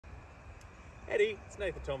Eddie, it's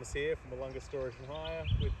Nathan Thomas here from Willunga Storage and Hire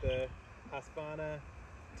with the Husqvarna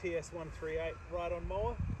TS138 ride-on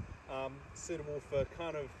mower. Suitable for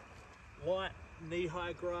kind of light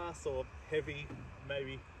knee-high grass or heavy,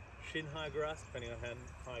 maybe shin-high grass, depending on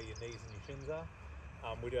how high your knees and your shins are.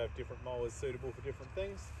 We do have different mowers suitable for different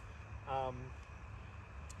things.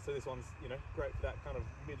 So this one's, great for that kind of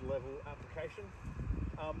mid-level application.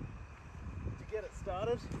 To get it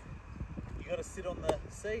started, you got to sit on the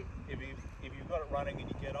seat. If you've got it running and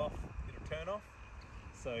you get off, it'll turn off.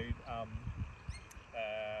 So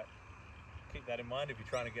keep that in mind. If you're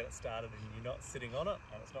trying to get it started and you're not sitting on it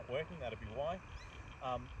and it's not working, that'll be why.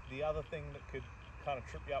 The other thing that could kind of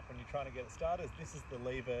trip you up when you're trying to get it started is this is the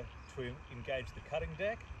lever to engage the cutting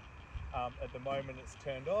deck. At the moment it's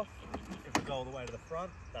turned off. If we go all the way to the front,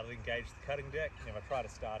 that'll engage the cutting deck. And if I try to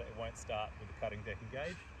start it, it won't start with the cutting deck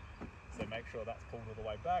engaged. So make sure that's pulled all the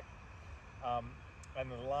way back. And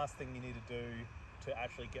then the last thing you need to do to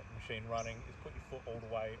actually get the machine running is put your foot all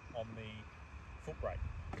the way on the foot brake.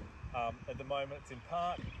 At the moment it's in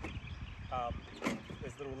park.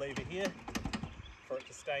 There's a little lever here for it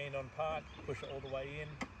to stay in on park. Push it all the way in,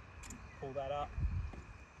 pull that up,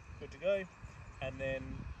 good to go. And then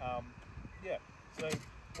so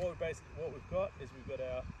what we've got is we've got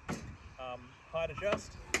our height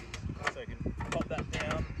adjust, so you can pop that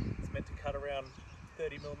down. It's meant to cut around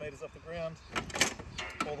 30 millimeters off the ground.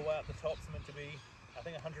 All the way up the top's meant to be, I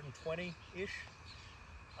think, 120-ish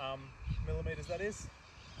millimeters, that is.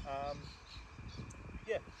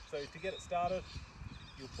 So to get it started,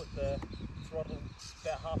 you'll put the throttle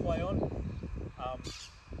about halfway on,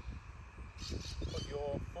 put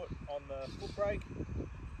your foot on the foot brake,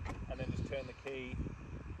 and then just turn the key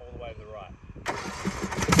all the way to the right.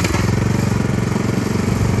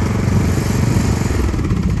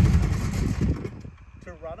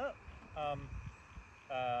 To run it,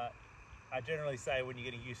 I generally say when you're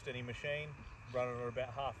getting used to any machine, run it at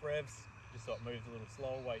about half revs, just so it moves a little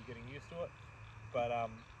slower while you're getting used to it. But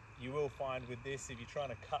you will find with this, if you're trying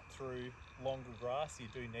to cut through longer grass, you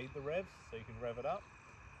do need the revs, so you can rev it up.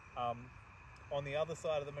 On the other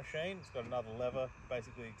side of the machine, it's got another lever,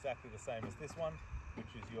 basically exactly the same as this one, which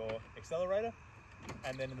is your accelerator.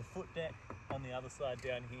 And then in the foot deck, on the other side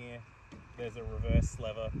down here, there's a reverse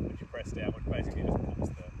lever, which you press down, which basically just pulls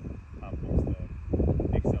the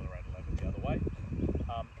accelerator lever the other way.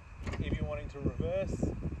 If you're wanting to reverse,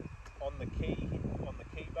 on the key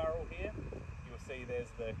barrel here, you'll see there's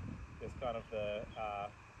kind of the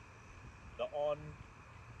on,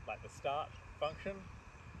 like the start function,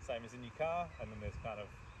 same as in your car, and then there's kind of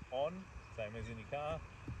on, same as in your car,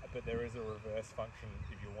 but there is a reverse function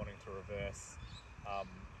if you're wanting to reverse.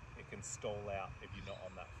 It can stall out if you're not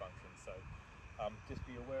on that function, so just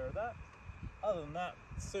be aware of that. Other than that,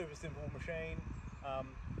 super simple machine.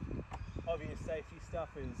 Obvious safety stuff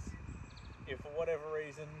is, if for whatever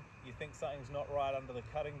reason you think something's not right under the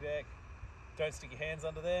cutting deck, don't stick your hands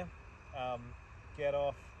under there. Get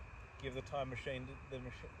off, give the machine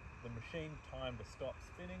time to stop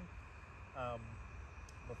spinning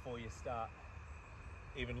before you start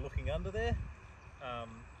even looking under there.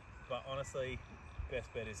 But honestly,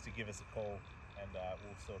 best bet is to give us a call and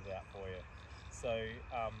we'll sort it out for you. So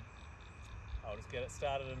I'll just get it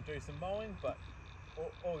started and do some mowing, but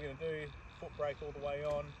all we're going to do, foot brake all the way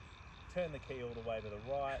on, turn the key all the way to the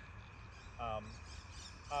right.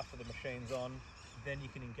 After the machine's on, then you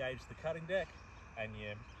can engage the cutting deck and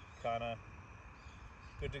you're kind of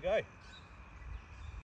good to go.